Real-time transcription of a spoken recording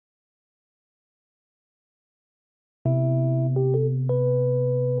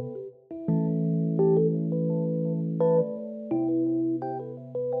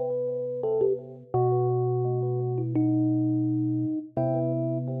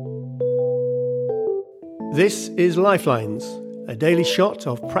This is Lifelines, a daily shot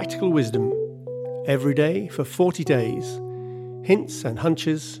of practical wisdom. Every day for 40 days. Hints and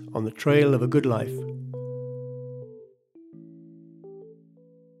hunches on the trail of a good life.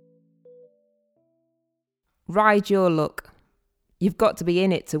 Ride your luck. You've got to be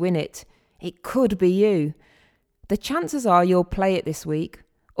in it to win it. It could be you. The chances are you'll play it this week,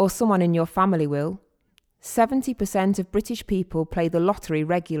 or someone in your family will. 70% of British people play the lottery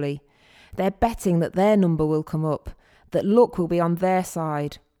regularly. They're betting that their number will come up, that luck will be on their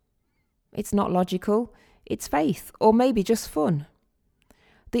side. It's not logical, it's faith, or maybe just fun.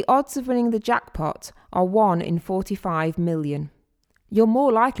 The odds of winning the jackpot are 1 in 45 million. You're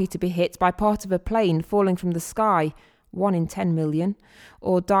more likely to be hit by part of a plane falling from the sky, 1 in 10 million,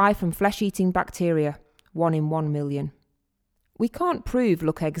 or die from flesh-eating bacteria, 1 in 1 million. We can't prove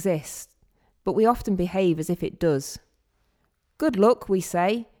luck exists, but we often behave as if it does. Good luck, we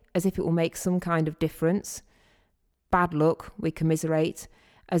say, as if it will make some kind of difference. Bad luck, we commiserate,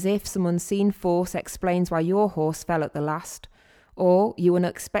 as if some unseen force explains why your horse fell at the last, or you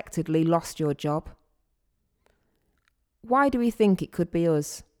unexpectedly lost your job. Why do we think it could be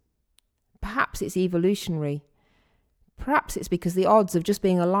us? Perhaps it's evolutionary. Perhaps it's because the odds of just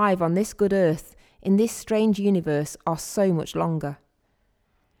being alive on this good earth, in this strange universe, are so much longer.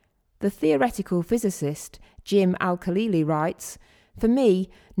 The theoretical physicist Jim Al-Khalili writes, "For me,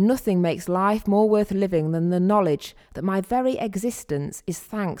 nothing makes life more worth living than the knowledge that my very existence is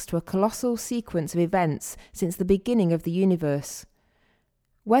thanks to a colossal sequence of events since the beginning of the universe.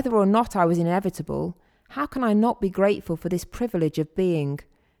 Whether or not I was inevitable, how can I not be grateful for this privilege of being?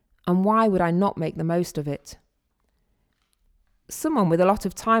 And why would I not make the most of it?" Someone with a lot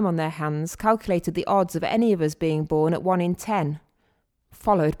of time on their hands calculated the odds of any of us being born at 1 in 10,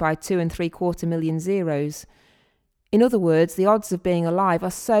 followed by 2 3/4 million zeros. In other words, the odds of being alive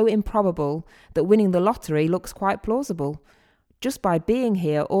are so improbable that winning the lottery looks quite plausible. Just by being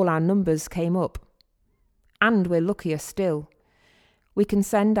here, all our numbers came up. And we're luckier still. We can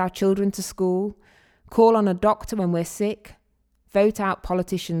send our children to school, call on a doctor when we're sick, vote out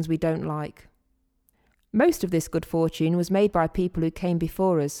politicians we don't like. Most of this good fortune was made by people who came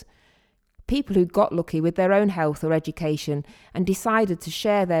before us, people who got lucky with their own health or education and decided to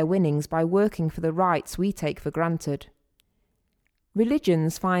share their winnings by working for the rights we take for granted.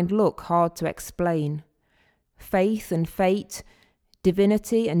 Religions find luck hard to explain. Faith and fate,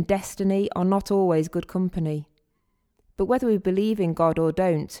 divinity and destiny are not always good company. But whether we believe in God or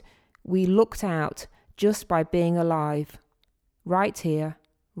don't, we lucked out just by being alive, right here,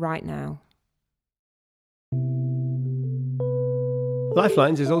 right now.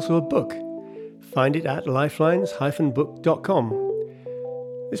 Lifelines is also a book. Find it at lifelines-book.com.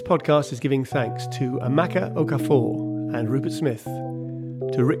 This podcast is giving thanks to Amaka Okafor and Rupert Smith,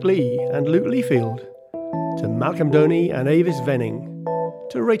 to Rick Lee and Luke Leafield, to Malcolm Doney and Avis Venning,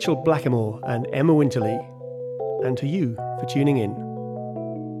 to Rachel Blackamore and Emma Winterley, and to you for tuning in.